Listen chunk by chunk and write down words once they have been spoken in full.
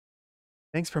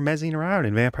Thanks for mezzying around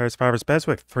in Vampire Survivors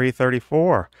BESWEC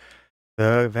 334.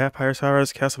 The Vampire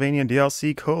Survivors Castlevania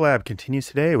DLC collab continues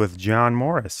today with Jonathon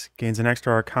Morris. Gains an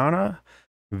extra arcana,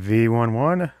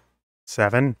 V11,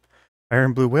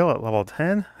 Iron Blue Will at level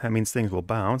 10. That means things will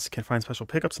bounce. Can find special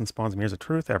pickups and spawns Mirrors of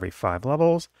Truth every 5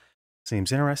 levels.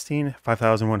 Seems interesting.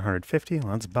 5,150.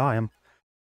 Let's buy him.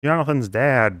 Jonathon's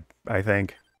dad, I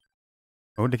think.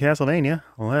 Ode to Castlevania.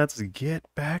 Let's get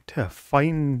back to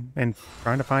fighting and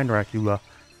trying to find Dracula.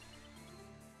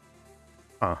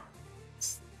 Huh.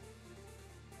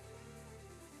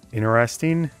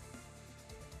 Interesting.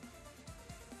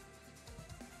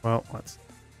 Well, let's...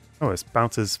 Oh, this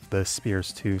bounces the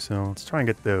spears too, so let's try and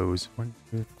get those. 1,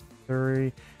 2,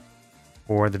 3.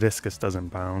 Or the discus doesn't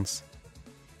bounce.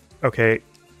 Okay.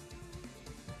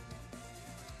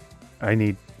 I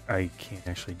can't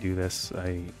actually do this.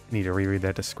 I need to reread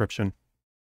that description.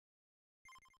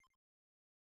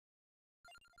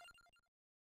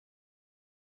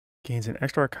 Gains an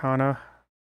extra arcana.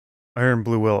 Iron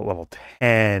Blue Will at level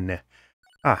 10.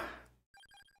 Ah.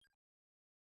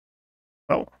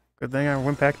 Well, good thing I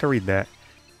went back to read that.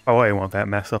 Oh, I won't that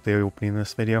mess up the opening of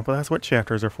this video, but that's what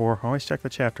chapters are for. Always check the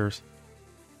chapters.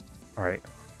 Alright.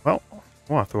 Well,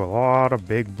 I want to throw a lot of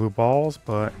big blue balls,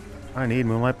 but I need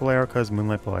Moonlight Bolero because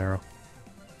Moonlight Bolero.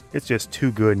 It's just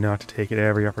too good not to take it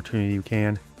every opportunity you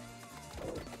can.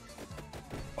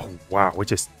 Oh, wow. It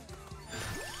just...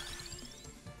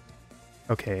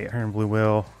 Okay, Iron Blue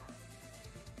Will.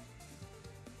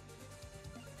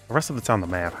 The rest of it's on the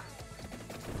map.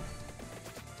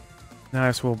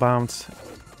 Knives will bounce.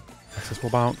 Axes will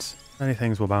bounce. Many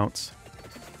things will bounce.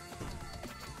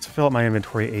 Let's fill up my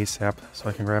inventory ASAP so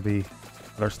I can grab the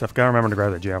other stuff. Gotta remember to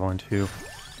grab the javelin too.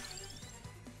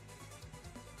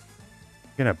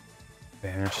 I'm gonna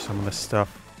banish some of this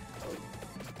stuff.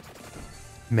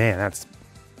 Man, that's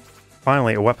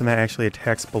finally a weapon that actually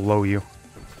attacks below you.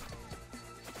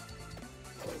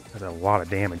 Does a lot of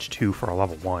damage too for a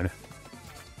level 1.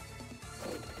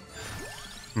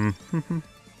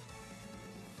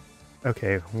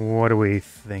 Okay, what are we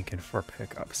thinking for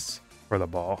pickups for the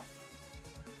ball?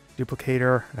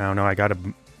 Duplicator? I don't know, I got a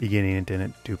beginning and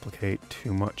didn't duplicate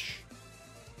too much.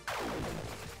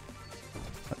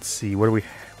 Let's see,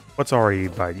 what's already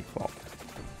by default?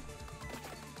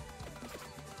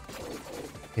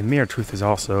 And Mirror Truth is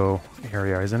also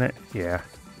area, isn't it? Yeah.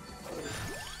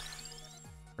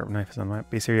 Sharp Knife is on that.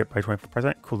 Base area by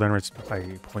 24%. Cooldown rates by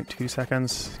 0.2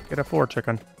 seconds. Get a floor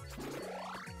chicken.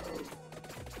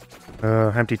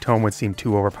 Empty Tome would seem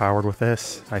too overpowered with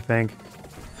this, I think.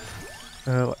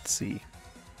 Let's see.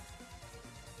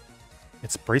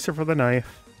 It's Bracer for the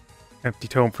knife. Empty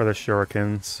Tome for the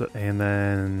shurikens. And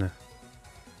then...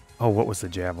 Oh, what was the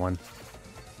javelin?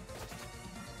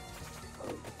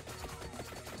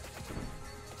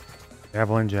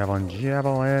 Javelin, javelin,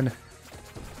 javelin.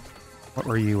 What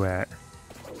were you at?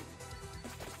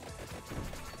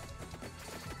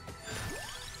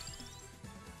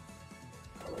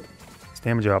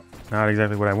 Damage up. Not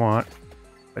exactly what I want.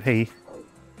 But hey.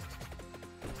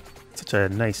 It's such a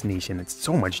nice niche and it's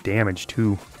so much damage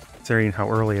too. Considering how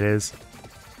early it is.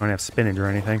 I don't have spinach or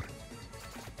anything.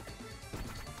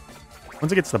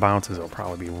 Once it gets the bounces, it'll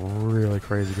probably be really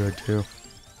crazy good too.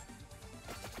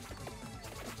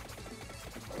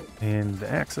 And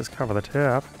the axes cover the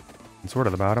top. And sort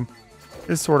of the bottom.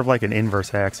 This is sort of like an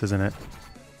inverse axe, isn't it?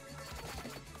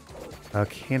 A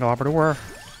candelabra door.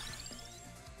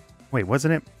 Wait,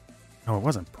 wasn't it? No, it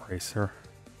wasn't Bracer.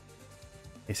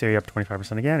 Base area up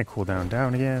 25% again, and cooldown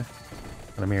down again.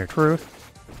 For the Mirror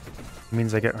Truth. It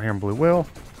means I get Iron Blue Will.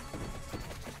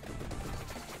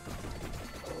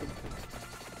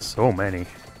 So many.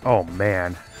 Oh,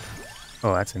 man.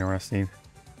 Oh, that's interesting.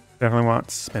 Definitely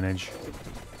want spinach.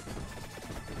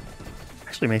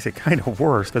 Actually makes it kind of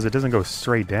worse, because it doesn't go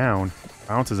straight down.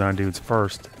 Bounces on dudes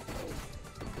first.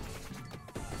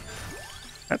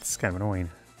 That's kind of annoying.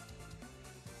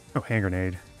 Oh, hand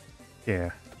grenade.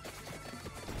 Yeah.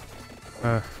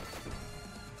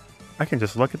 I can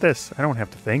just look at this. I don't have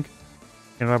to think.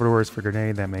 And Labrador is for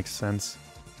grenade, that makes sense.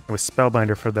 It was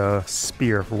Spellbinder for the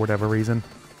spear for whatever reason.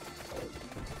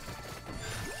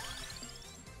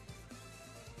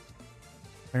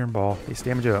 Iron Ball. Base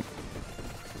damage up.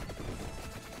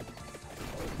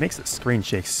 Makes the screen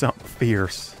shake something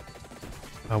fierce.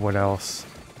 What else?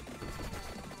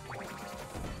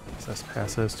 Access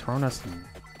passes. Toronas.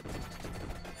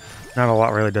 Not a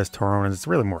lot really does Toronas. It's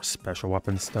really more special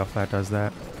weapon stuff that does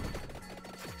that.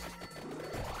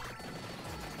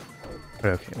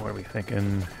 Okay, what are we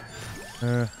thinking?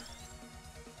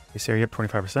 Base area up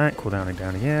 25%. Cooldown and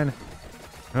down again.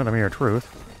 Another Mirror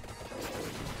Truth.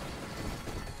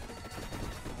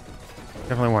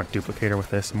 Definitely want duplicator with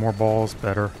this. More balls,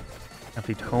 better.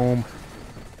 Empty tome.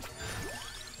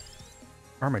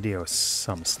 Armadillo is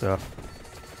some stuff.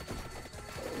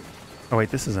 Oh wait,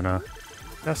 this isn't a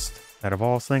chest out of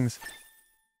all things.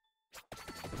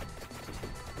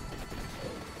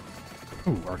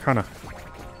 Ooh, arcana.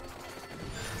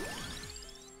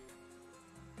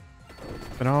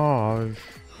 Spinach.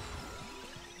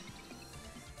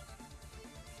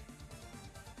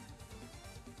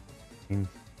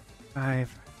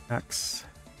 5x.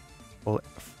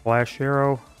 Flash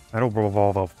arrow. That'll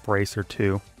revolve a bracer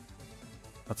too.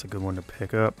 That's a good one to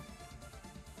pick up.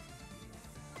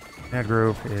 Mad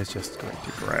Grove is just going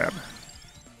to grab.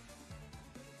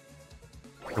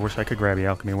 I wish I could grab the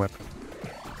alchemy whip.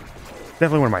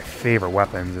 Definitely one of my favorite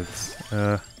weapons. It's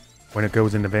when it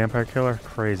goes into Vampire Killer,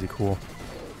 crazy cool.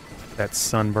 That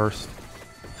sunburst.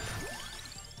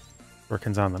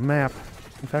 Birkin's on the map.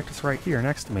 In fact, it's right here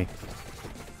next to me.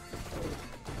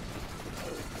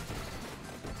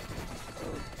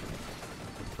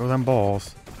 Throw them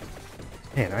balls.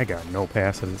 Man, I got no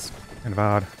passes. It's kind of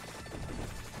odd.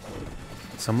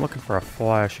 So I'm looking for a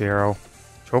flash arrow,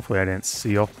 which hopefully I didn't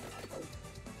seal.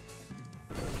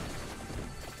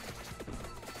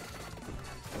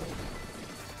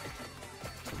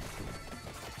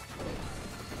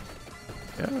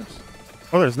 Yes.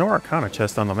 Oh, there's no Arcana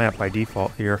chest on the map by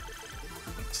default here.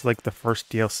 It's like the first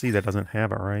DLC that doesn't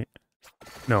have it, right?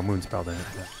 No, Moonspell didn't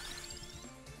have it.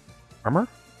 Armor?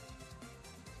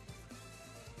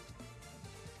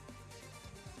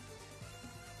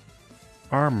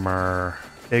 Armor.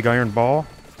 Big iron ball.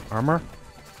 Armor.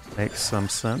 Makes some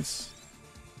sense.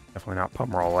 Definitely not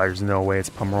Pumrolla. There's no way it's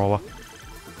Pumrolla.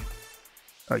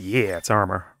 Oh yeah, it's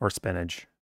armor. Or spinach.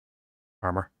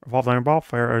 Armor. Evolved iron ball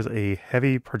fires a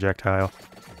heavy projectile.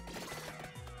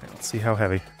 Let's see how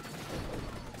heavy.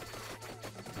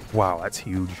 Wow, that's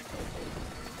huge.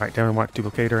 Alright, down we want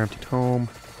duplicator, empty tome.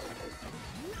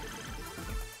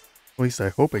 At least I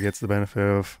hope it gets the benefit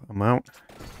of amount.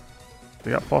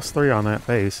 We got +3 on that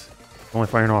base. Only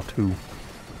firing off 2.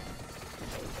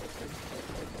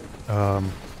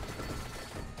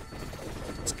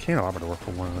 It's candelabra to work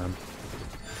for one of them.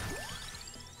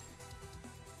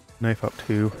 Knife up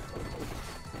 2.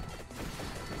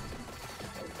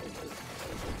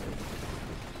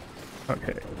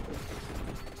 Okay.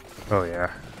 Oh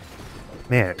yeah.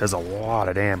 Man, it does a lot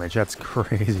of damage. That's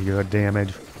crazy good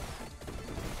damage.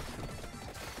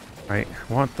 Right,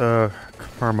 I want the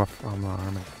karma from the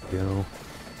armadillo.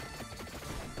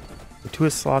 The 2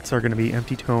 slots are going to be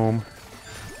empty tome.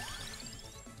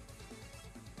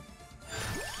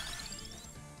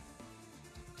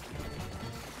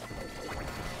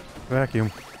 Vacuum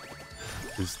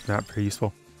is not very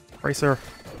useful. Bracer.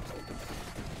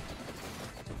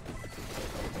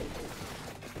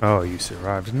 Oh, you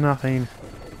survived nothing.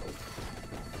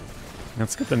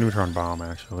 Let's get the neutron bomb,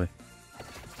 actually.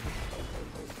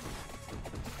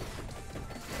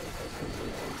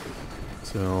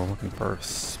 So, looking for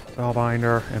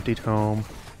Spellbinder, Empty Tome.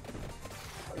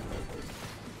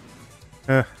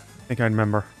 I think I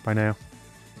remember by now.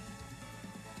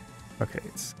 Okay,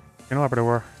 it's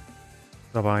Candelabra,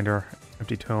 Spellbinder,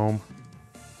 Empty Tome.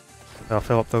 I'll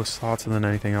fill up those slots and then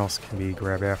anything else can be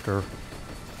grabbed after.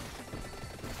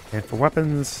 And for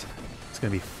weapons, it's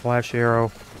going to be Flash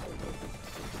Arrow.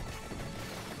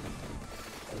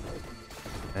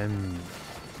 And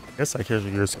I guess I could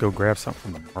just go grab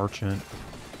something from the merchant.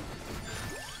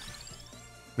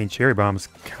 I mean, cherry bombs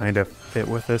kind of fit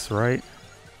with this, right?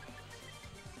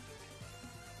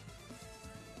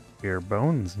 Bare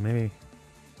bones, maybe.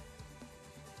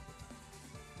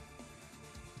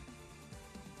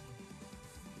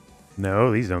 No,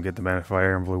 these don't get the benefit of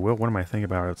Iron Blue Will. What am I thinking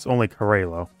about? It's only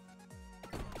Corello.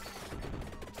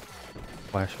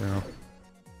 Flash Arrow.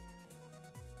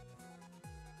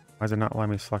 Why does it not let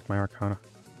me select my Arcana?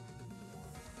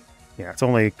 Yeah, it's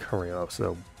only Corello,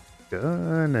 so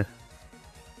done.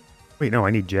 Wait, no,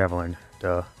 I need Javelin.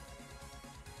 Duh.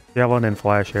 Javelin and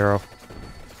Flash Arrow.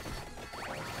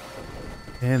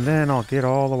 And then I'll get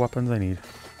all the weapons I need.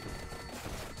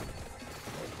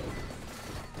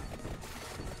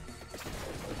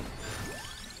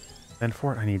 Then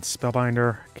for it, I need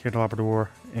Spellbinder, Candelabra,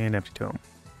 and Empty Tome.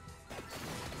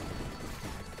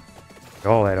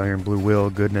 All that Iron Blue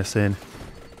Will goodness in.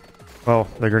 Well,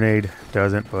 the grenade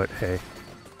doesn't, but hey.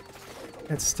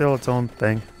 It's still its own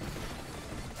thing.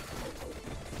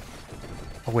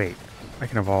 Oh wait, I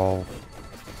can evolve.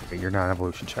 Wait, you're not an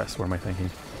evolution chest, what am I thinking?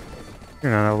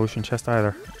 You're not an evolution chest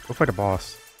either. Go fight a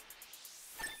boss.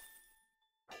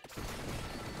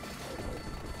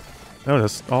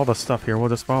 Notice, all the stuff here will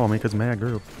just follow me because Mad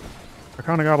Group.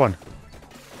 Arcana Goblin.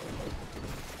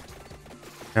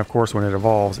 And of course, when it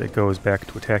evolves, it goes back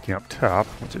to attacking up top,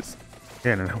 which is,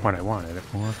 again, what I wanted it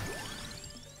for.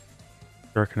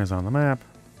 Shuriken is on the map,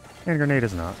 and Grenade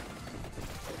is not.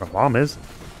 But Bomb is.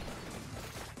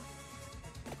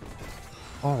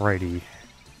 Alrighty.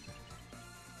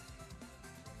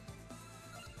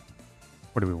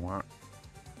 What do we want?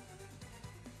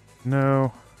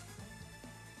 No.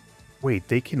 Wait,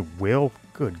 they can will?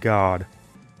 Good God.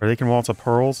 Or they can Waltz of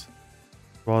Pearls?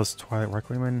 As well as Twilight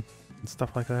Requiem and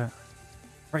stuff like that.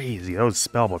 Crazy. Those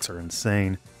spellbooks are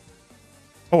insane.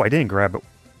 Oh, I didn't grab it.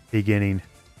 Beginning.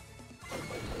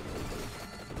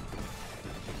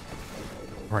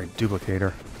 Alright,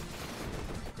 Duplicator.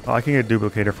 Oh, I can get a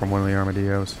Duplicator from one of the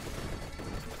Armadillos.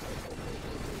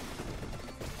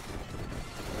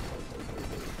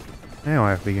 Now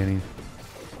I have Beginning.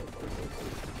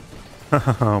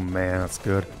 Oh man, that's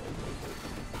good.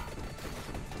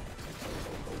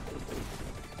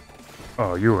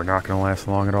 Oh, you are not going to last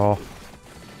long at all.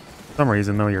 For some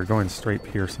reason, though, you're going straight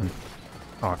Pearson.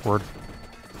 Awkward.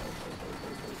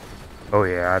 Oh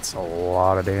yeah, that's a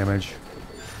lot of damage.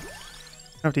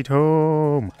 Empty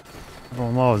Tome!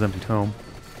 Everyone loves Empty Tome.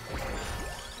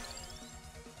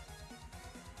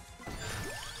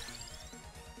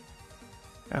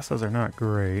 Assos are not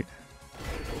great.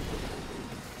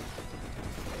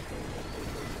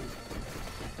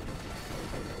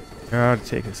 Gotta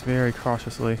take this very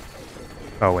cautiously.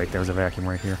 Oh wait, there's a vacuum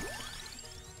right here.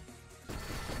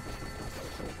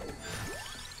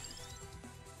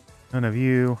 None of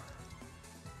you.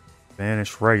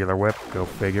 Vanish regular whip, go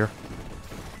figure.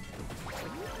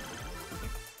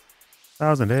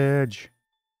 1000 edge.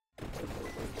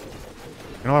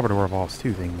 And Labrador evolves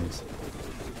two things.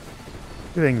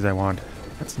 Two things I want.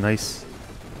 That's nice.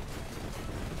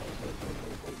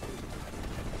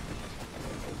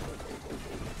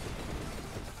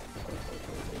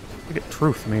 Look at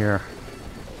Truth Mirror.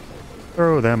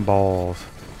 Throw them balls.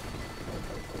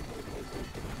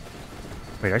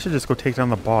 Wait, I should just go take down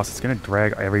the boss. It's gonna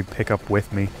drag every pickup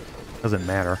with me. Doesn't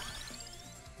matter.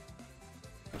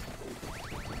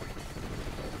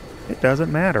 It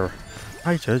doesn't matter.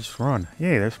 I should just run.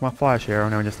 Yay, there's my flash arrow.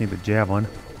 Now I just need the javelin.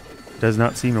 Does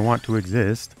not seem to want to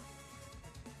exist.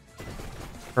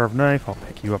 Curved knife, I'll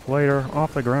pick you up later.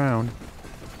 Off the ground.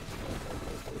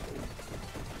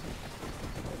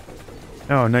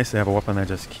 Oh, nice to have a weapon that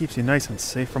just keeps you nice and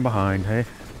safe from behind, hey?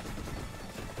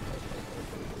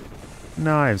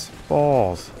 Knives,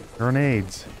 balls,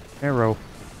 grenades, arrow.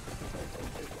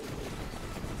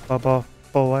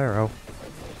 Full arrow.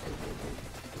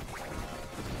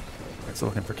 So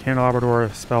looking for Candelabrador,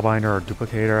 Spellbinder, or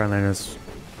Duplicator, and then just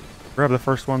grab the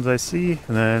first ones I see,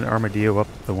 and then Armadillo up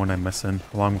the one I'm missing,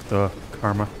 along with the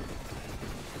Karma.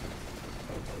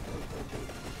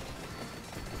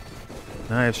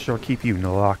 Knives sure keep you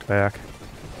locked back.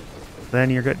 Then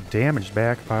you get damaged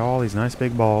back by all these nice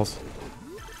big balls.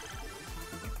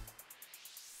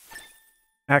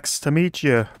 Axe to meet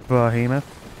you,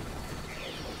 Behemoth.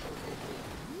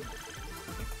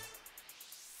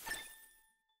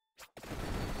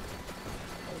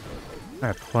 I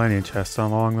have plenty of chests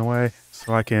along the way,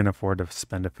 so I can afford to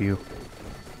spend a few.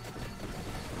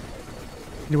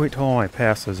 Need to wait till all my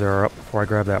passes are up before I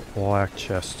grab that black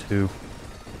chest too.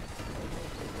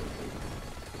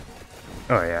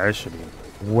 Oh yeah, it should be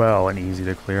well and easy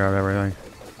to clear out everything.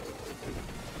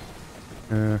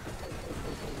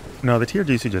 No, the tier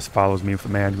GC just follows me with the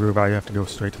Mad Groove. I have to go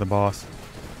straight to the boss.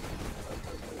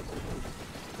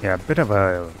 Yeah, a bit of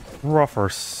a rougher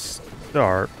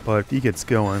start, but if he gets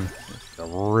going, it's a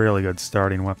really good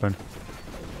starting weapon.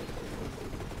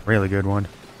 Really good one.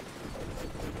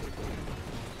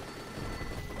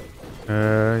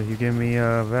 You give me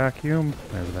a vacuum?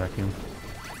 There's a vacuum.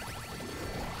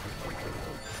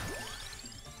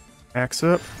 Axe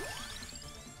up.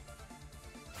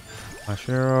 Flash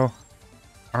arrow.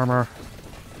 Armor.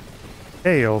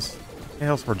 Hails.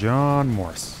 Hails for Jonathon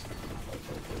Morris.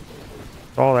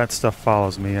 If all that stuff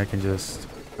follows me, I can just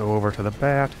go over to the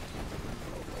bat.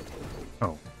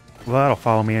 Oh. Well, that'll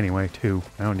follow me anyway, too.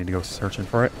 I don't need to go searching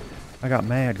for it. I got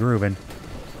mad grooving.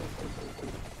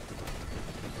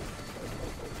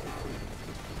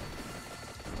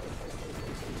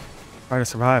 Try to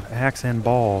survive axe and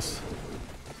balls.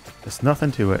 There's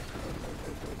nothing to it.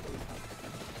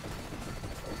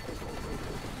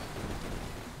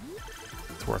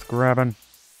 It's worth grabbing.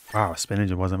 Wow,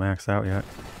 spinach wasn't maxed out yet.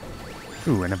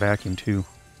 Ooh, and a vacuum too.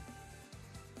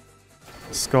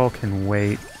 Skull can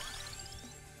wait.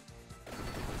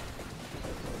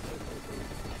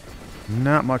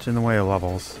 Not much in the way of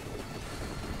levels.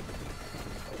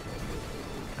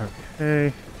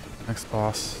 Okay, next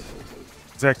boss.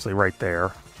 It's actually right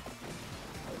there.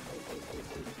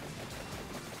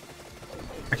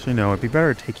 Actually, no, it'd be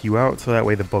better to take you out so that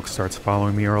way the book starts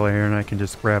following me earlier and I can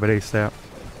just grab it ASAP.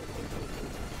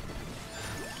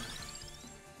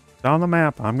 It's on the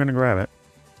map. I'm going to grab it.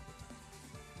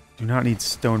 Do not need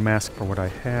stone mask for what I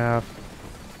have.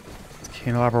 It's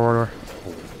candelabra order.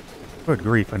 Oh, good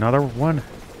grief, another one?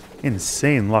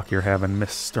 Insane luck you're having,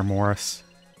 Mr. Morris.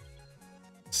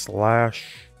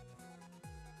 Slash.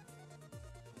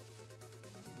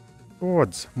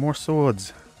 Swords. More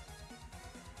swords.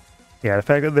 Yeah, the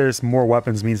fact that there's more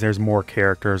weapons means there's more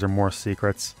characters or more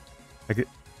secrets.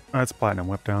 That's Platinum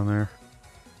Whip down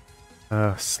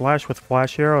there. Slash with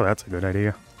Flash Arrow, that's a good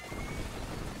idea.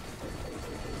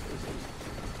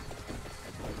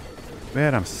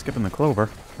 Man, I'm skipping the clover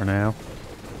for now.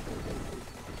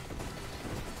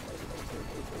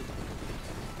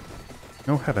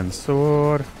 No Heaven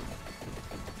Sword.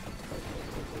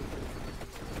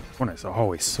 One is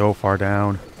always so far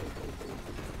down.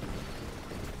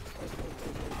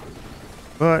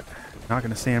 But not going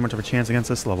to stand much of a chance against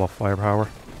this level of firepower.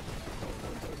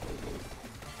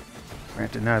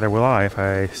 Granted, neither will I if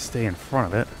I stay in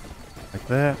front of it. Like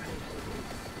that.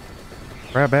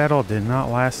 Grab battle did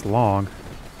not last long.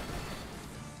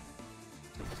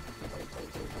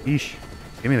 Yeesh.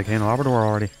 Give me the candelabra door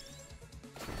already.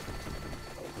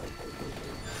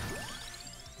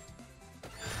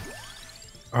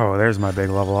 Oh, there's my big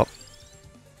level up.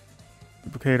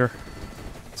 Duplicator.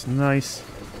 It's nice.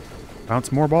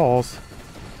 Bounce more balls.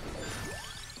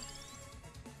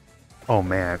 Oh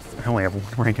man, I only have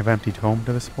one rank of empty tome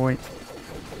to this point.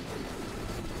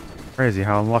 Crazy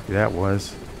how unlucky that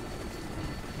was.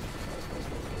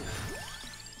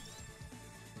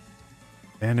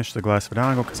 Banish the Glass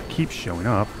Vidongo because it keeps showing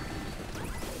up.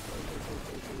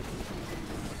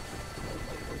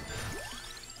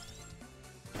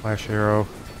 Flash Arrow.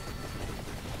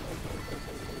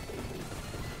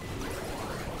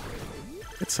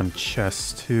 Get some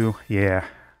chests too. Yeah.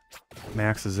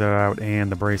 Maxes it out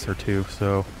and the bracer too,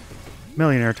 so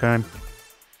millionaire time.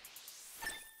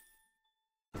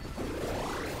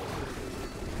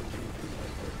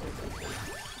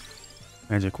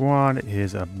 Magic Wand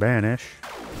is a banish.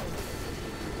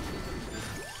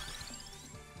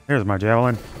 There's my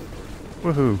javelin.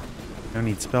 Woohoo. Don't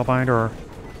need Spellbinder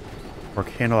or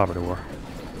Candelabra Door.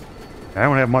 I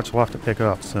don't have much left to pick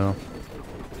up, so.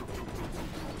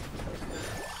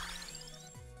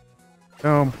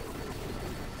 Boom.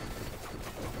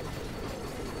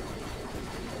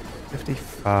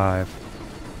 55.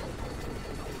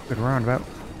 Good roundabout.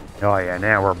 Oh yeah,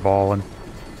 now we're balling.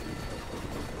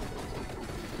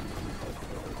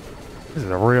 This is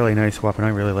a really nice weapon. I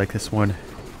really like this one.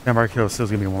 Vampire Kill is still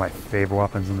going to be one of my favorite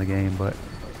weapons in the game, but...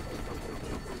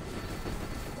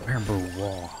 Iron Blue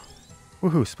Wall.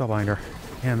 Woohoo, Spellbinder.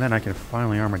 And then I can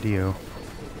finally Armadillo.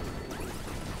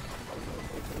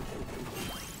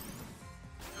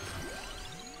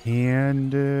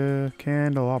 And,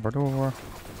 Candelabra Door.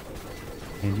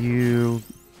 And you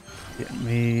get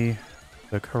me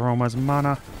the Karoma's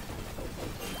mana.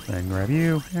 Then grab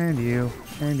you, and you,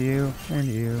 and you, and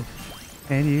you,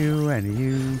 and you, and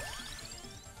you.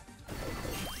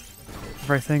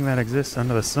 Everything that exists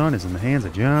under the sun is in the hands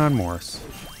of John Morris.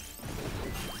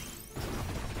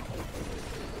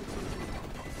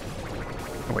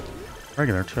 Oh wait,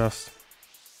 regular chest.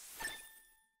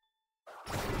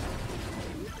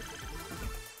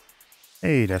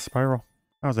 Hey, Death Spiral.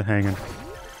 How's it hanging?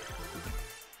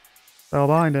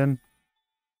 Spellbinding.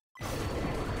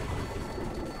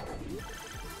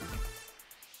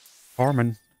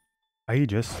 Farming.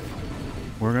 Aegis.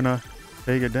 We're gonna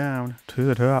take it down to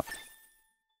the top.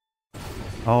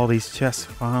 All these chests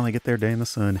finally get their day in the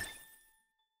sun.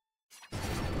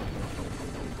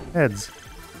 Heads.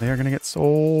 They are gonna get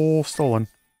stolen.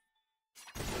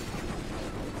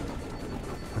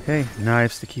 Okay,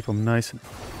 knives to keep them nice and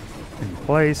in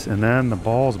place, and then the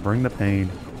balls bring the pain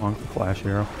along with the Flash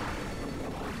Arrow.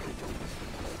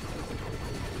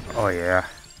 Oh yeah,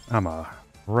 I'm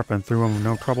ripping through them,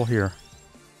 no trouble here.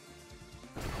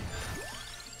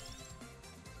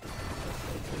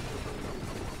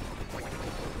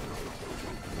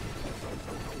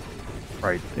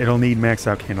 Right, it'll need max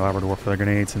out Candelabra Door for the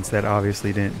grenade since that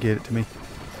obviously didn't get it to me.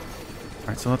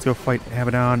 Alright, so let's go fight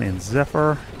Abaddon and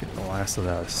Zephyr. Get the last of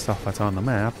the stuff that's on the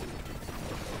map.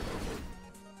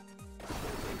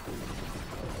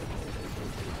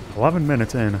 "11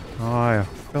 minutes in." Oh, I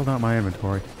filled out my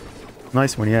inventory.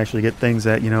 Nice when you actually get things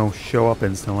that, you know, show up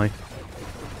instantly.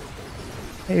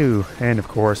 Ew, and of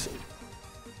course,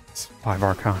 5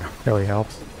 Arcana really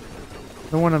helps.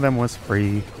 So one of them was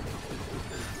free.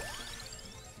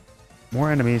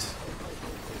 More enemies.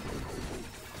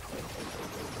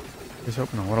 Just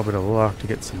hoping a little bit of luck to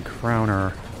get some crown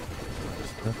or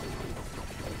stuff.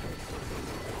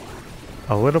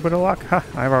 A little bit of luck? Ha!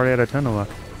 I've already had a ton of luck.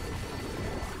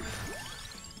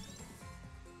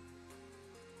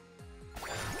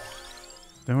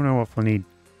 Don't know if I need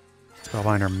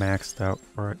Spellbinder maxed out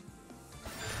for it.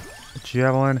 The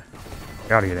Javelin.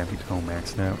 Gotta get Empty Tome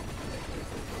maxed out.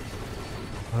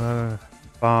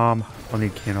 Bomb. I'll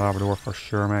need Candelabra for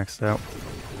sure maxed out.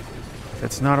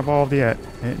 It's not evolved yet.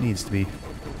 It needs to be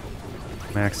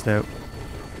maxed out.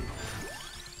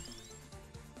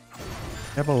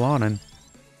 Ebelonin.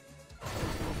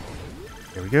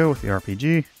 There we go with the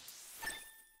RPG.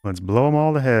 Let's blow them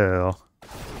all to hell.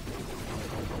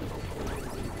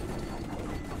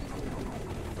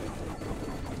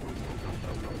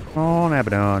 Come on,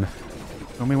 Abaddon.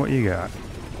 Tell me what you got.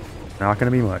 Not gonna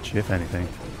be much, if anything.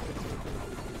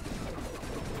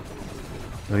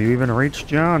 Will you even reach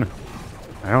John?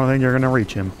 I don't think you're gonna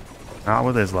reach him. Not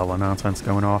with this level of nonsense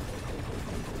going off.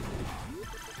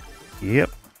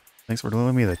 Yep. Thanks for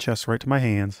delivering me the chest right to my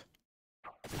hands.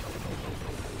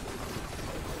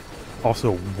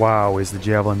 Also, wow, is the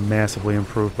Javelin massively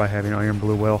improved by having Iron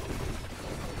Blue Will.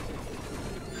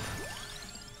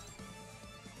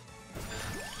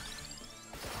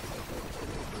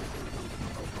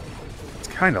 It's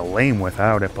kind of lame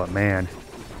without it, but man,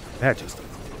 that just a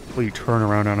complete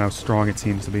turnaround on how strong it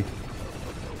seems to be.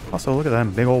 Also, look at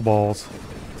them big old balls.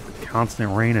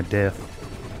 Constant rain of death.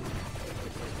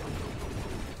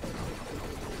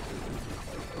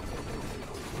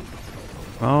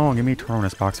 Oh, give me a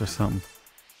Tronus box or something.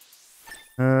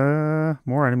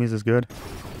 More enemies is good.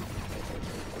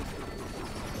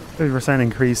 50%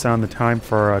 increase on the time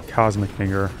for a Cosmic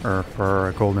Finger, or for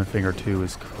a Golden Finger 2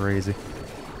 is crazy.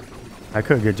 I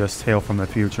could get just Hail from the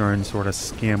Future and sort of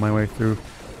scam my way through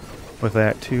with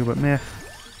that too, but meh.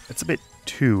 It's a bit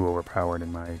too overpowered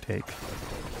in my take.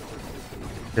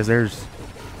 Because there's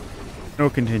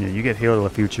no continue. You get Hail to the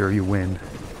Future, you win.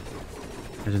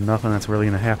 There's nothing that's really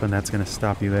going to happen that's going to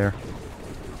stop you there.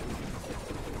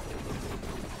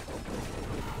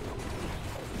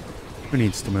 Who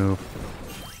needs to move?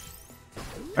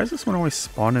 Why is this one always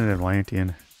spawn in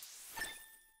Atlantean?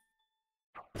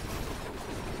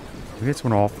 Maybe it's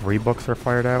when all 3 books are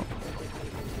fired out.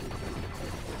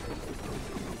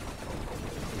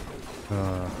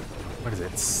 What is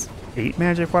it? It's 8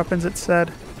 magic weapons, it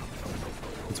said?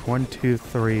 It's 1, 2,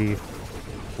 3,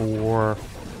 4,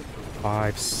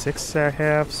 5, 6 I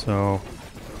have, so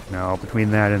no,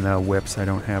 between that and the whips I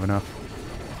don't have enough.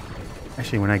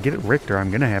 Actually, when I get Richter,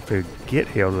 I'm gonna have to get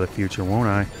Hail to the Future, won't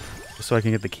I? Just so I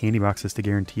can get the candy boxes to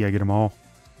guarantee I get them all.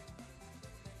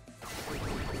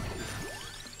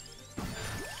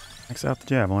 Max out the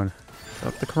Javelin.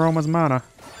 Up the Chroma's mana.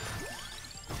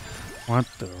 Want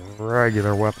the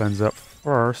regular weapons up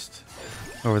first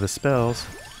over the spells.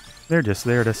 They're just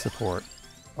there to support.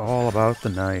 All about the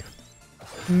knife.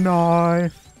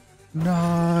 Knife!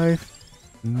 Knife!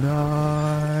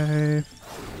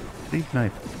 Knife! Deep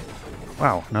knife.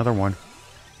 Wow, another one.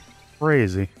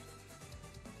 Crazy.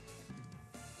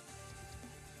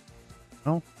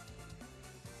 Oh.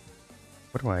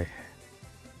 What do I...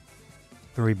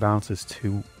 3 bounces,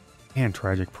 2, and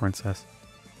Tragic Princess.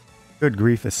 Good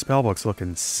grief, this spellbooks look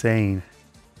insane.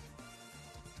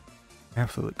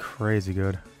 Absolutely crazy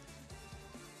good.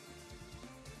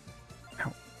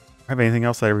 Have anything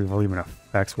else that really even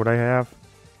affects what I have?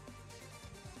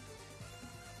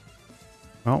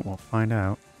 Well, we'll find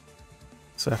out.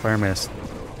 Sapphire Mist.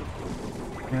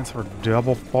 Chance for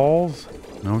double falls?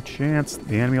 No chance.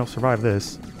 The enemy will survive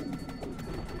this.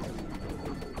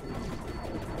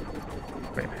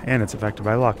 Okay, and it's affected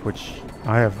by luck, which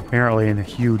I have apparently in a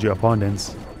huge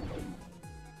abundance.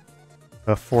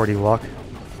 Of 40 luck.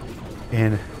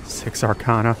 And 6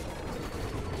 Arcana.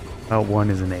 Well, 1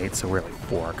 is an 8, so we're like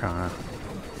 4 Arcana.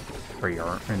 3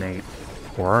 are an 8.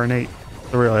 4 are an 8.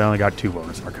 So really I only got 2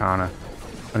 bonus Arcana.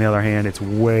 On the other hand, it's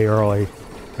way early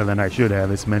than I should have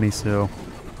this many, so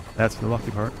that's the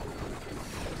lucky part.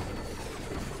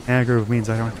 And groove means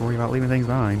I don't have to worry about leaving things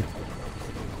behind.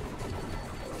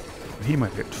 But he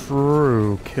might be a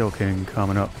true Kill King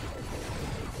coming up.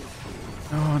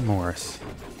 Jonathon Morris.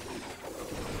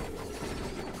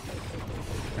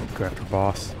 Go after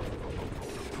boss.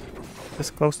 This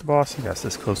close to boss? Yes,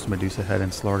 this close to Medusa Head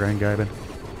and Slorga and Gaibin.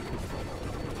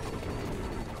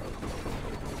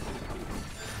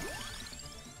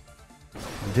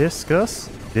 Discus?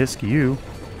 Disc you.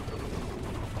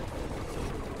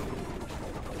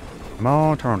 Come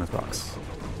on, turn on this box.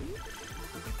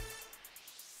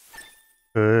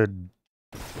 Good.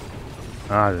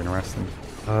 Ah, that's interesting.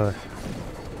 Yeah,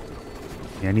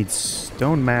 I need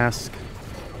Stone Mask.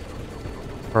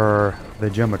 for the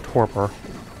Gem of Torpor,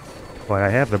 but I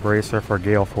have the Bracer for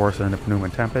Gale Force and the Pneuma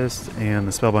Tempest, and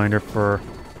the Spellbinder for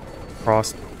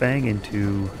Cross Bang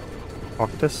into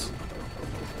Octus.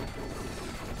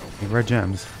 And red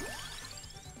gems.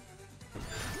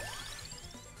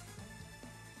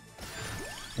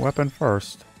 Weapon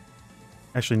first.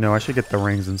 Actually, no, I should get the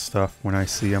rings and stuff when I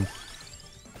see them.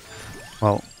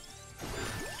 Well,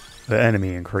 the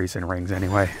enemy increase in rings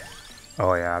anyway.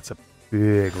 Oh yeah, it's a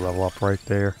big level up right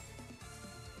there.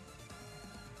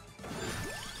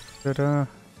 Ta-da. I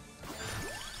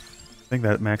think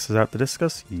that maxes out the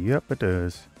discus. Yep, it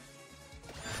does.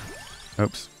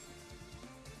 Oops.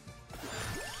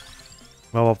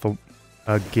 Level up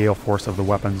the gale force of the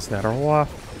weapons that are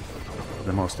left.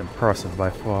 The most impressive by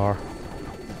far.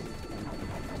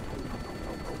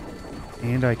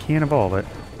 And I can't evolve it.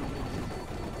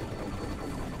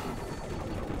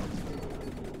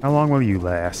 How long will you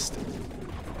last?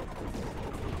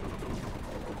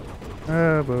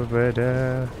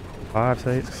 5,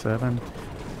 6, 7...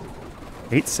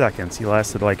 8 seconds. He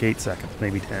lasted like 8 seconds,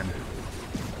 maybe 10.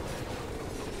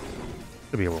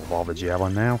 Should be able to evolve the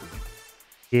javelin now.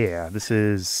 Yeah, this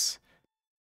is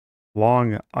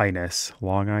Longitis.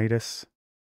 Longitis.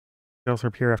 Skills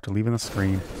appear after leaving the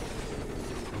screen.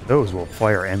 Those will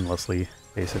fire endlessly,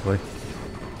 basically.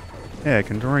 Yeah, I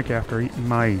can drink after eating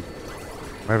my...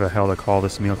 whatever the hell to call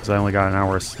this meal, because I only got an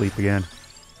hour of sleep again.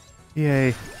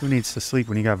 Yay, who needs to sleep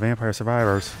when you got Vampire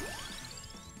Survivors?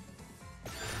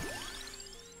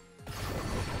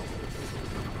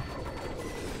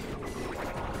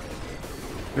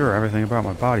 Sure, everything about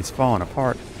my body's falling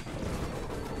apart.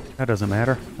 That doesn't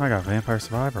matter. I got Vampire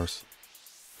Survivors.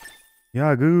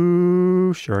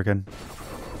 Yagoo Shuriken.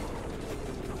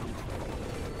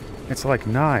 It's like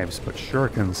knives, but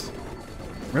shurikens.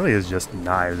 Really is just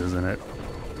knives, isn't it?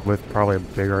 With probably a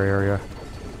bigger area.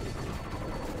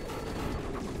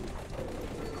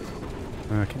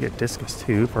 I can get Discus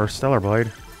too for Stellar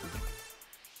Blade.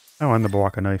 Oh, and the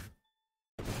Bawaka Knife.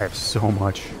 I have so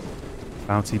much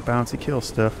bouncy, bouncy kill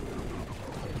stuff.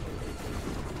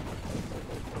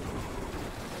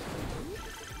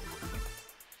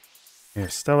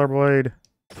 Here's Stellar Blade.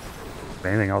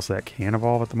 Anything else that can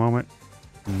evolve at the moment?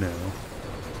 No.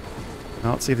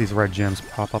 Now let's see if these red gems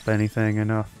pop up anything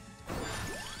enough.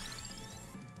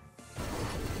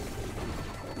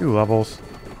 2 levels.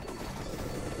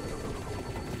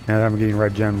 Now that I'm getting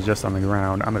red gems just on the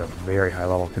ground, I'm at a very high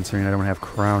level considering I don't have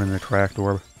Crown in the Tract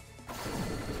Orb.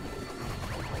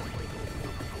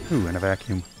 Ooh, and a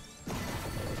vacuum.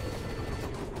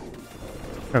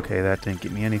 Okay, that didn't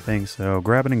get me anything, so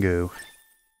grab it and go.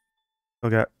 Still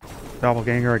got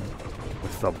Doppelganger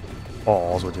with the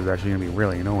balls, which is actually going to be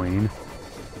really annoying.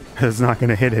 It's not going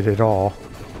to hit it at all.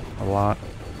 A lot.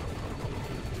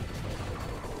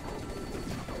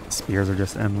 Spears are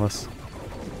just endless.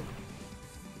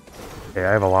 Okay,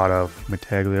 I have a lot of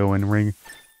Metaglio and Ring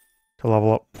to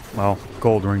level up. Well,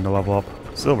 Gold Ring to level up.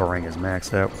 Silver Ring is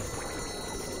maxed out.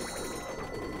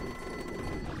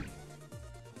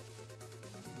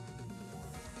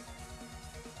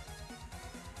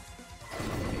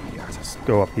 Let's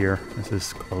go up here. This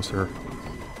is closer.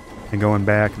 And going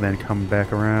back, and then come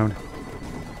back around.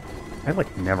 I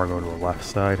like never go to the left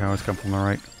side. I always come from the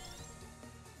right.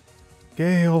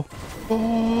 Gale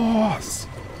Force!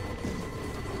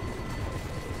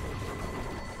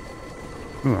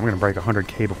 Ooh, I'm gonna break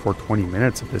 100k before 20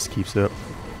 minutes if this keeps up.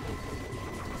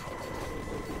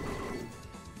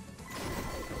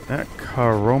 That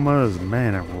Karoma's,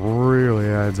 man, it really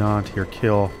adds on to your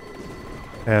kill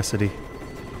capacity.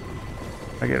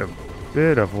 I get a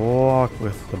bit of luck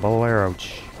with the Bolero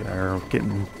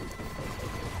getting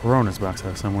Corona's box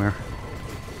out somewhere.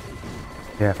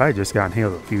 Yeah, if I had just gotten Hail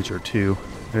to the Future too,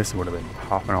 this would have been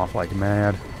popping off like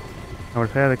mad. I would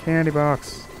have had the candy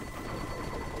box.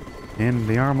 And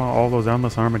the armor, all those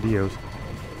endless armadillos.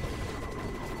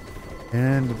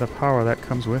 And the power that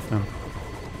comes with them.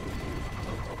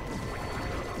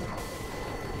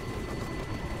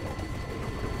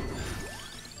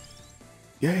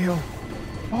 Gale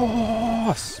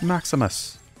Force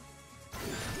Maximus!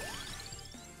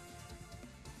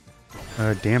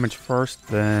 Damage first,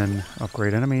 then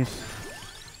upgrade enemies.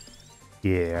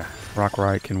 Yeah, Rock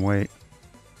Riot can wait.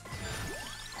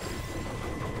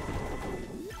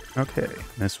 Okay,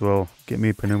 this will get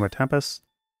me Pneuma Tempest.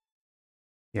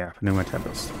 Yeah, Pneuma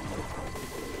Tempest.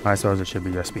 I suppose it should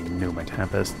be just be Pneuma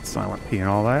Tempest, Silent P and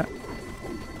all that.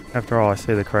 After all, I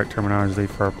say the correct terminology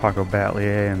for Paco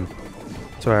Batlier and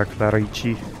Soar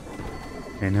Clarici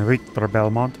and Victor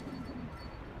Belmont.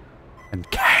 And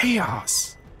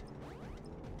Chaos!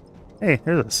 Hey,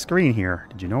 there's a screen here.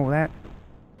 Did you know that?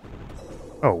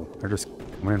 Oh, they're just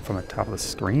coming in from the top of the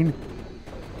screen?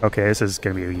 Okay, this is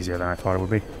going to be easier than I thought it would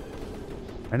be.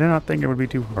 I did not think it would be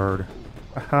too hard.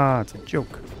 Aha, it's a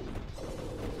joke.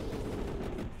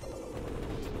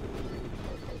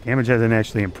 Damage hasn't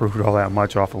actually improved all that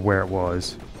much off of where it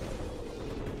was.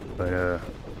 But,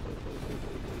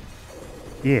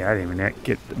 yeah, I didn't even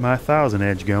get my 1,000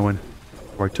 edge going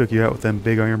before I took you out with them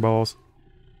big iron balls.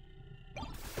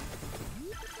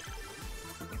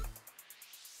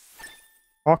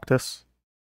 Octus.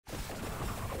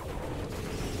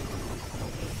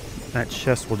 That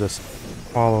chest will just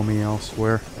follow me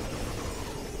elsewhere.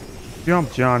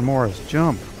 Jump, John Morris,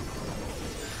 jump!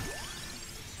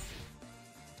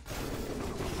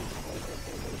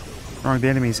 The stronger the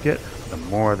enemies get, the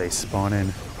more they spawn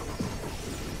in.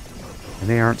 And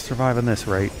they aren't surviving this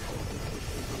rate.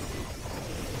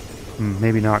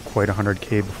 Maybe not quite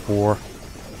 100k before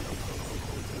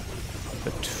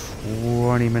the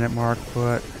 20-minute mark,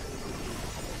 but...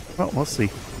 well, we'll see.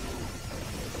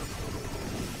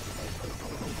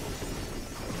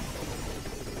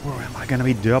 Or am I gonna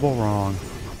be double wrong?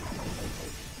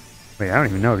 Wait, I don't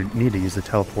even know. I need to use the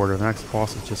teleporter. The next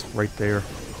boss is just right there.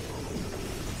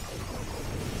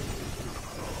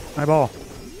 Eyeball.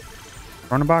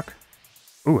 Runabach.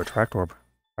 Ooh, a tract orb.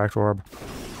 Tract orb.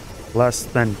 Less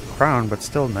than crown, but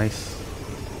still nice.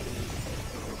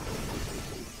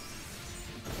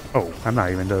 Oh, I'm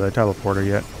not even to the teleporter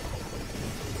yet.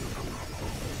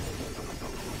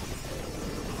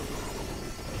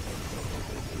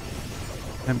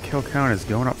 Kill count is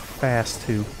going up fast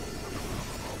too.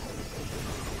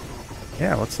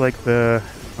 Yeah, looks like the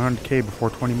 100k before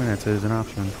 20 minutes is an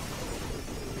option.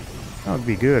 That would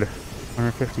be good.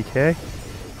 150k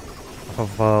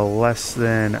of less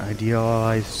than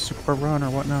idealized super run or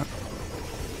whatnot.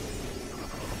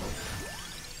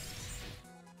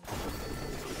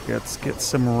 Let's get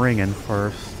some ringing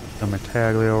first. The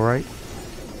Metaglio, right?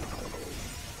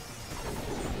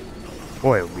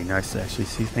 Boy, it would be nice to actually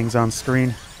see things on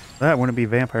screen. That wouldn't be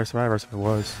Vampire Survivors if it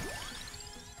was.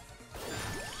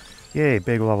 Yay,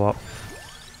 big level up.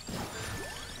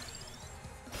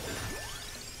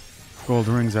 Gold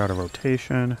rings out of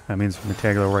rotation. That means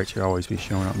Metaglio right should always be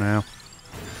showing up now.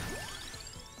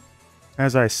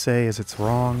 As I say, as it's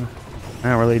wrong. I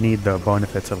don't really need the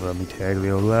benefits of the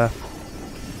Metaglio left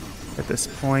at this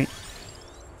point.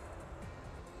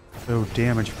 So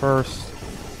damage first.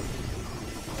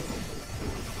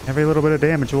 Every little bit of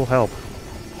damage will help.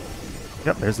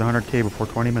 Yep, there's the 100k before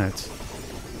 20 minutes.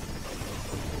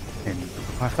 And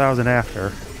 5,000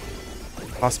 after.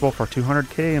 Possible for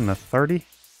 200k in the 30?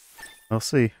 We'll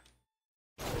see.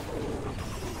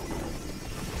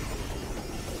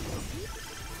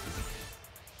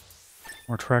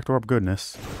 More tract orb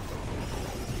goodness.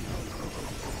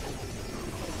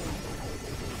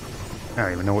 I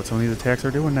don't even know what some of these attacks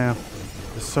are doing now.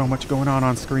 There's so much going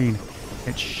on screen.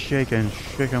 It's shaking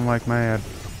like mad.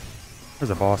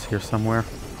 There's a boss here somewhere.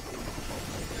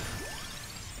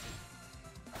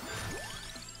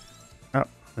 Oh,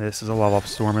 this is a level up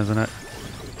storm, isn't it?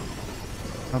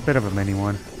 A bit of a mini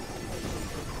one.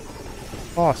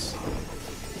 Boss.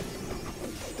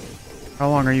 How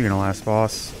long are you gonna last,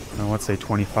 boss? Let's say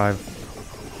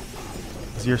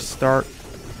 25. Is your start?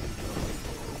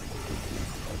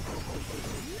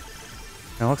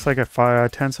 It looks like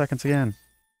at 10 seconds again.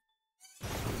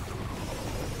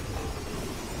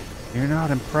 You're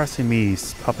not impressing me,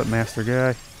 puppet master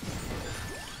guy.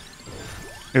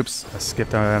 Oops, I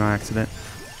skipped out on accident.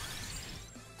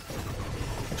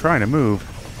 I'm trying to move.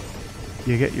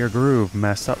 You get your groove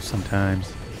messed up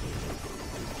sometimes.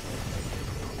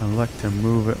 I like to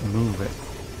move it.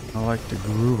 I like to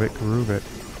groove it.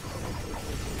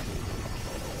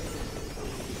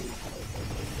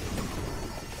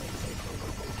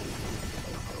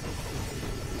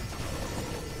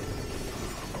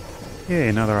 Yay,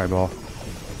 another eyeball.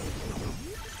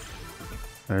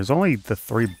 There's only the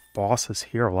 3 bosses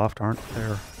here left, aren't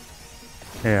there?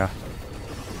 Yeah.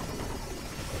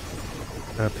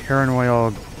 The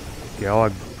Paranoid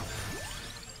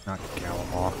not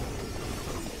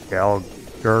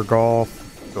Galamoth.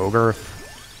 Gogurth.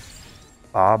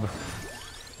 Bob.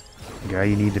 The guy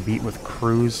you need to beat with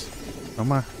Cruz.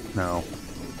 Soma? No.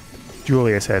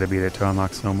 Julius had to beat it to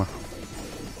unlock Soma.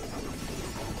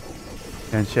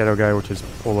 And Shadow Guy, which is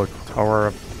full of Tower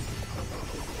of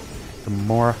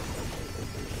Gamora.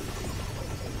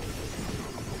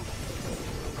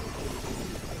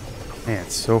 Man,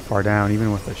 it's so far down,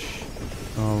 even with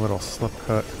a little slip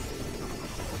cut.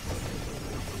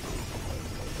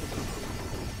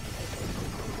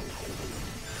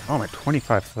 Oh, I'm at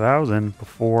 25,000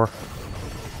 before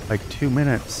like 2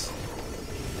 minutes.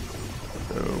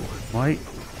 So, might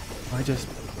just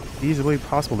easily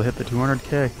possible to hit the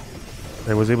 200k.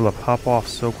 I was able to pop off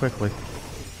so quickly.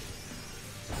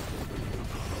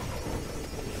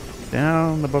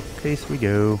 Down the bookcase we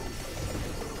go.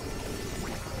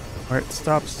 Where it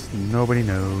stops, nobody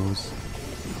knows.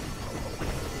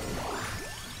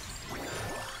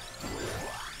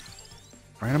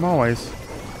 Random always.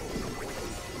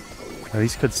 Now,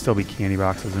 these could still be candy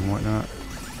boxes and whatnot.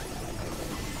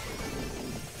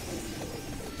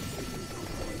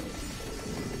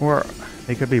 Or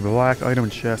they could be black item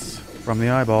chests from the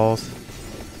eyeballs.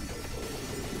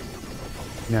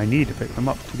 Yeah, I need to pick them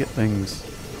up to get things.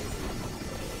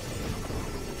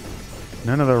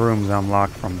 None of the rooms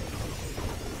unlocked from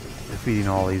defeating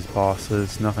all these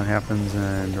bosses. Nothing happens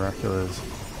in Dracula's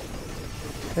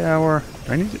tower.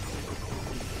 Do I need to...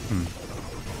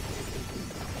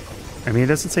 I mean, it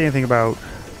doesn't say anything about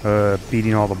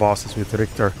beating all the bosses with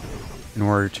Richter in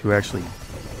order to actually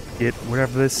get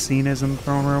whatever this scene is in the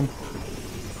throne room.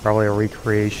 Probably a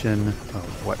recreation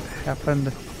of what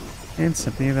happened in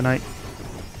Symphony of the Night.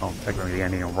 Well, technically the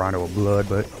ending of Rondo of Blood,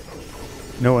 but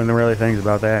no one really thinks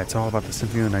about that. It's all about the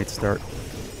Symphony of the Night start.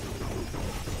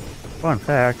 Fun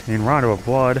fact, in Rondo of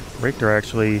Blood, Richter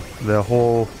actually, the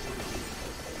whole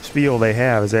spiel they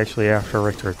have is actually after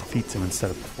Richter defeats him instead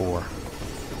of before.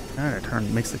 That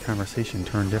makes the conversation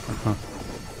turn different, huh?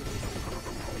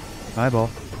 Eyeball.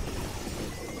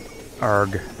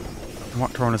 Arg. I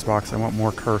want Tronus Box, I want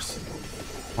more curse.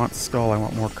 I want Skull, I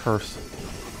want more curse.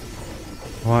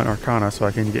 I want Arcana so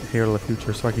I can get Hair to the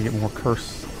Future so I can get more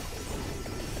curse.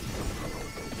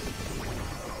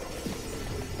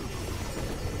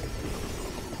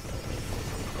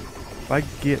 If I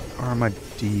get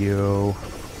Armadillo,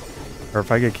 or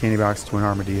if I get Candy Box to an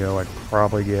Armadillo, I'd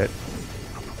probably get...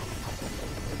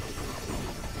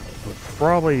 It would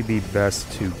probably be best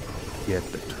to get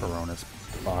the Tronus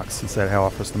Box since that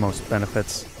offers the most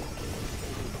benefits.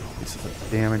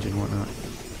 Damage and whatnot.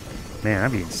 Man,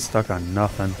 I'm being stuck on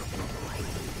nothing.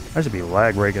 I should be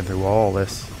lag breaking through all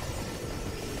this.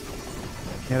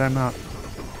 Yet I'm not.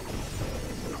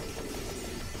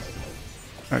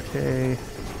 Okay.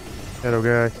 Shadow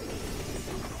guy.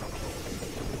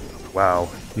 Wow,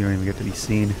 you don't even get to be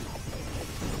seen.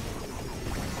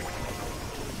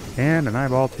 And an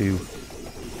eyeball too.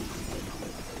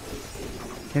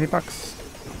 Candy box?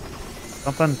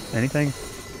 Something? Anything?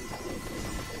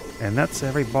 And that's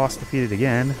every boss defeated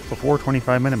again, before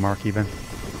 25-minute mark even.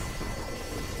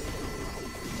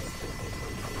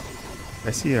 Did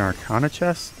I see an Arcana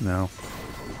chest? No.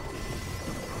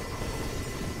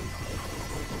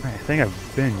 I think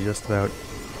I've been just about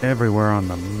everywhere on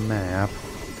the map.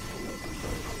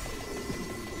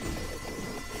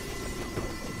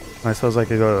 I suppose I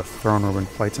could go to the throne room and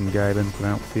fight some Gaibins, but I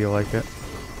don't feel like it.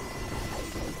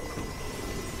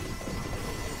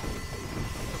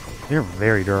 They're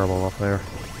very durable up there.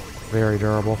 Very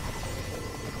durable.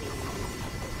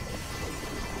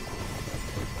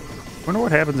 Wonder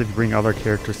what happens if you bring other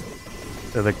characters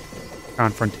to the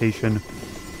confrontation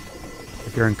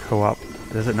if you're in co-op.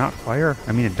 Does it not fire?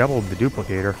 I mean, it doubled the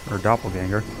duplicator, or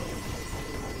doppelganger.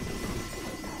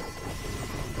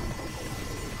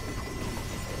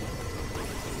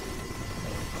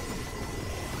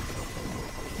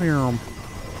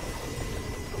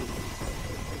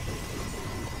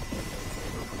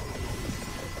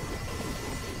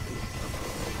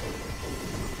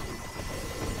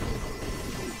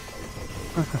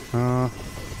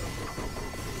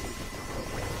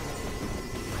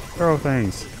 Throw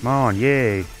things. Come on,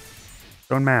 yay.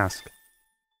 Stone mask.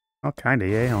 Oh, kinda,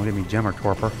 yay. Don't give me gem or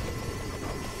torpor.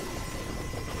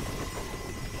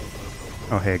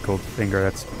 Oh, hey, gold finger.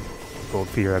 That's gold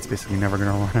feeder. That's basically never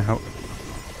gonna run out.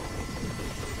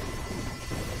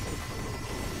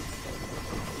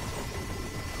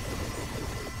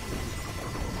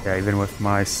 Yeah, even with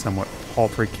my somewhat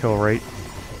paltry kill rate.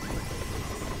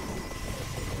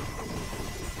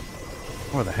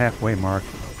 Oh, the halfway mark.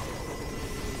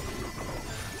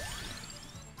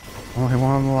 Only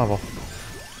one on the level.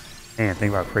 Man,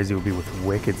 think about how crazy it would be with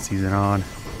Wicked Season on.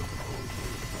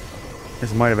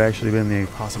 This might have actually been the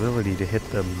possibility to hit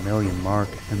the 1,000,000 mark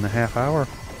in the half hour.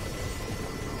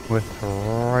 With the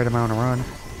right amount of run.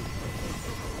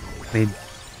 I mean,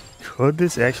 could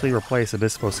this actually replace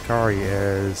Obispo Scari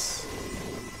as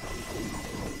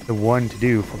the one to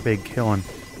do for big killing?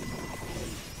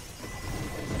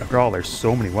 After all, there's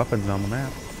so many weapons on the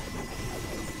map.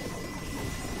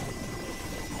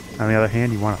 On the other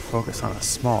hand, you want to focus on a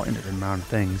small, infinite amount of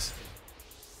things.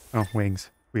 Oh, wings.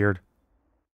 Weird.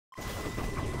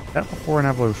 That before an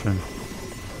evolution.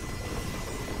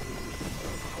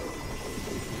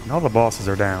 All the bosses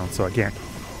are down, so I can't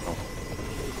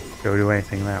go do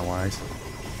anything that wise.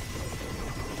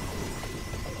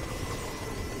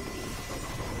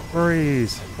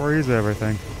 Freeze! Freeze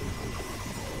everything.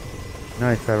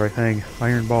 Knife everything.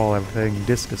 Iron ball everything.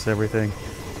 Discus everything.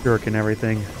 Shuriken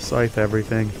everything. Scythe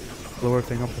everything. Blow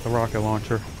everything up with a rocket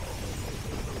launcher.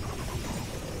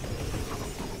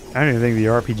 I don't even think the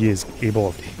RPG is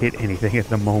able to hit anything at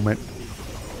the moment.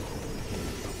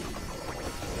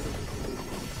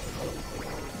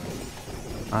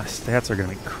 My stats are gonna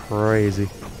be crazy.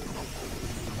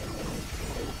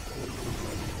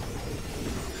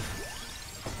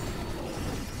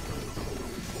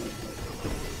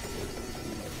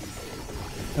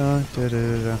 Da, da,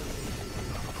 da, da.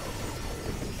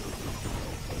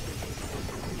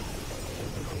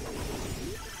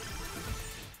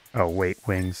 Oh wait,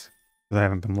 wings. I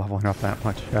haven't been leveling up that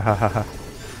much.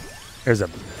 There's a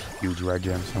huge red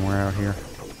gem somewhere out here.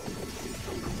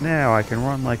 Now I can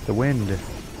run like the wind.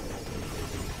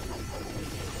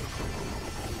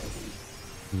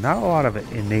 Not a lot of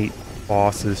innate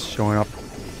bosses showing up.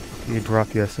 You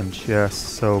drop you some chests,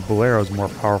 so Bolero's more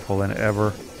powerful than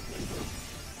ever.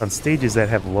 On stages that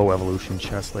have low evolution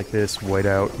chests like this,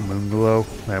 Whiteout, Moonglow,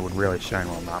 that would really shine.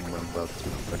 Well, not Moonglow too,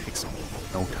 but it takes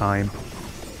no time.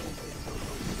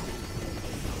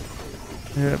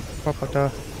 Yeah, pa-pa-da.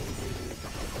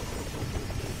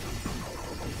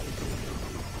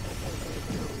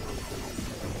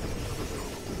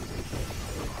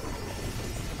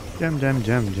 Gem, gem,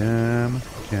 gem, gem.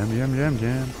 Gem, gem, gem,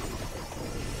 gem.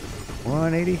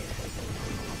 180.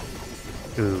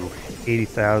 Ooh,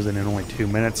 80,000 in only 2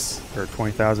 minutes. Or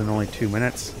 20,000 in only 2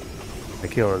 minutes. The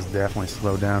kill is definitely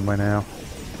slowed down by now.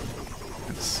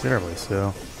 Considerably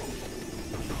so.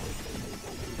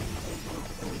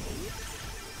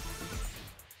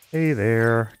 Hey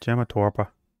there, Gemma Torpor.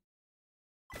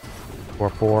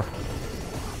 Torpor.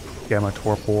 Gemma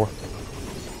Torpor.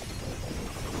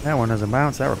 That one doesn't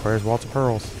bounce, that requires Waltz of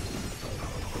Pearls.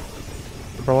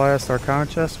 Super last Arcana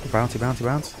chest, bouncy, bouncy,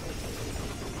 bounce.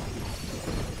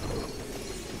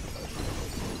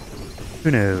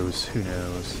 Who knows, who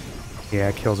knows.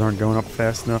 Yeah, kills aren't going up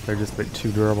fast enough, they're just a bit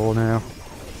too durable now.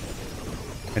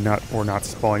 And or not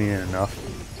spawning in enough.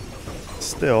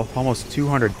 Still, almost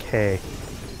 200k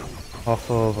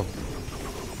off of a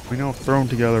thrown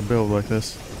together build like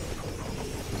this.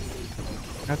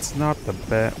 That's not the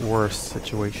worst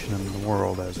situation in the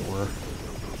world, as it were.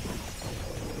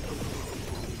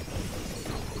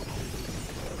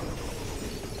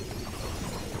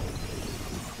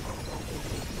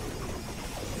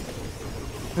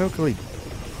 Okay.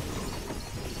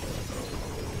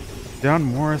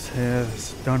 Jonathon Morris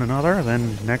has done another.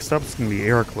 Then next up is going to be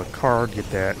Eric Lacard. Get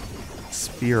that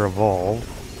spear evolved.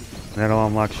 That'll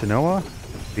unlock Shinoa.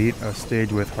 Beat a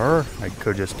stage with her. I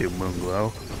could just do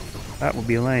Moonglow. That would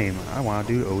be lame. I want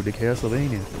to do Ode to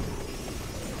Castlevania.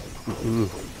 Ooh,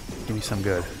 give me some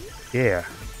good. Yeah.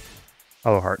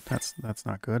 Hollow Heart. That's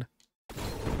not good.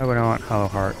 I would want Hollow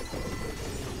Heart.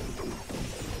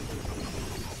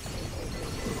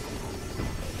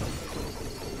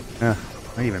 I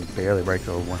even barely break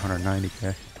the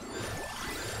 190k.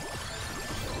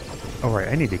 Oh right,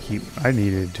 I needed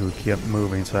to keep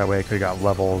moving so that way I could have got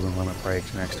levels and limit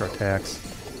breaks and extra attacks.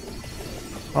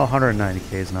 Well,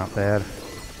 190k is not bad.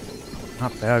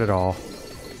 Not bad at all.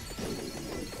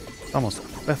 It's almost a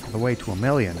fifth of the way to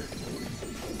 1,000,000.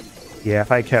 Yeah,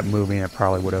 if I kept moving, it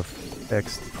probably would have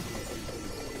fixed. In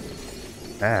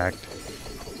fact,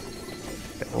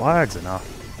 it lags enough.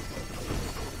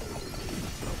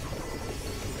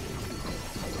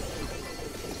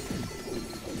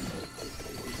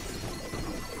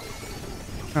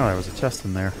 Oh, there was a chest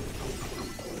in there.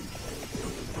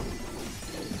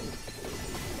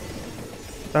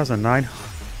 1,009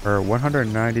 or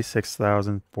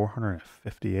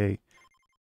 196,458.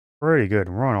 Pretty good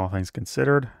run, all things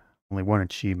considered. Only one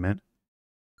achievement.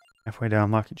 Halfway down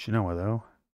unlocking Shinoa, though.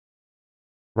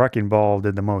 Wrecking Ball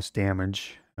did the most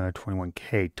damage.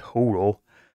 21k total.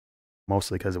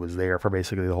 Mostly because it was there for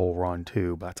basically the whole run,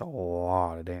 too. But that's a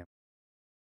lot of damage.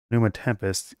 Pneuma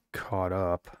Tempest caught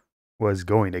up. Was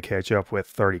going to catch up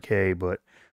with 30k, but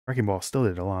Wrecking Ball still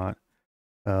did a lot.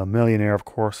 Millionaire, of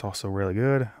course, also really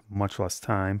good. Much less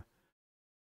time.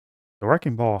 The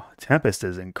Wrecking Ball Tempest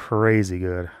is crazy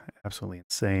good. Absolutely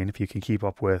insane. If you can keep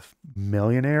up with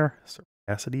Millionaire,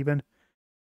 surpass it even.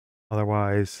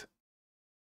 Otherwise,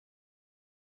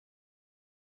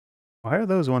 why are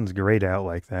those ones grayed out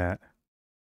like that?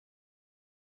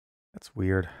 That's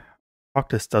weird.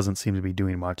 Octus doesn't seem to be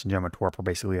doing much, and Gemma Torpor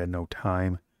basically had no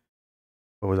time.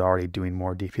 But was already doing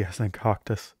more DPS than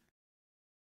Coctus.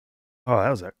 Oh,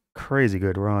 that was a crazy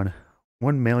good run.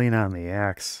 1 million on the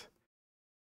axe.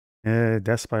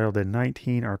 Death Spiral did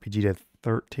 19. RPG did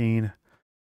 13.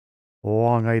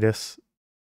 Longitis.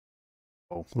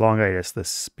 Oh, Longitis, the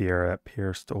spear that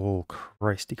pierced. Oh,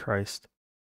 Christy Christ.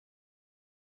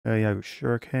 Yeah,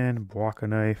 Shuriken, Bwaka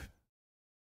Knife.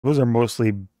 Those are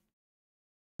mostly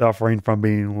suffering from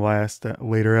being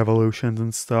later evolutions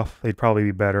and stuff. They'd probably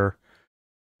be better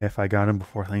if I got them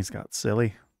before things got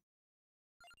silly.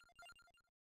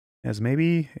 As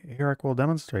maybe Eric will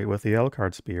demonstrate with the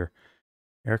L-Card Spear.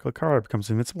 Eric Lacarra becomes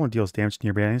invincible and deals damage to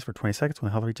nearby enemies for 20 seconds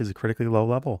when health reaches a critically low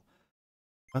level.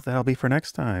 What that'll be for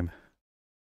next time.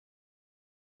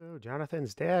 So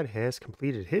Jonathon's dad has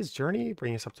completed his journey,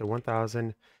 bringing us up to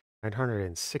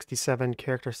 1,967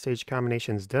 character stage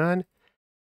combinations done.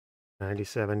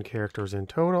 97 characters in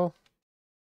total.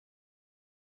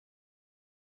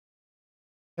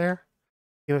 There.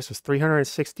 This was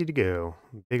 360 to go.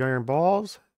 Big iron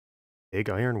balls, big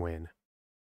iron win.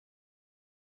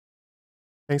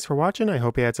 Thanks for watching. I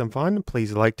hope you had some fun.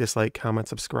 Please like, dislike, comment,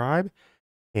 subscribe.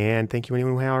 And thank you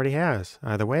anyone who already has.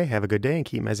 Either way, have a good day and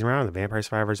keep messing around with the Vampire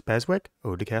Survivors BESWEC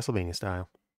Ode to Castlevania style.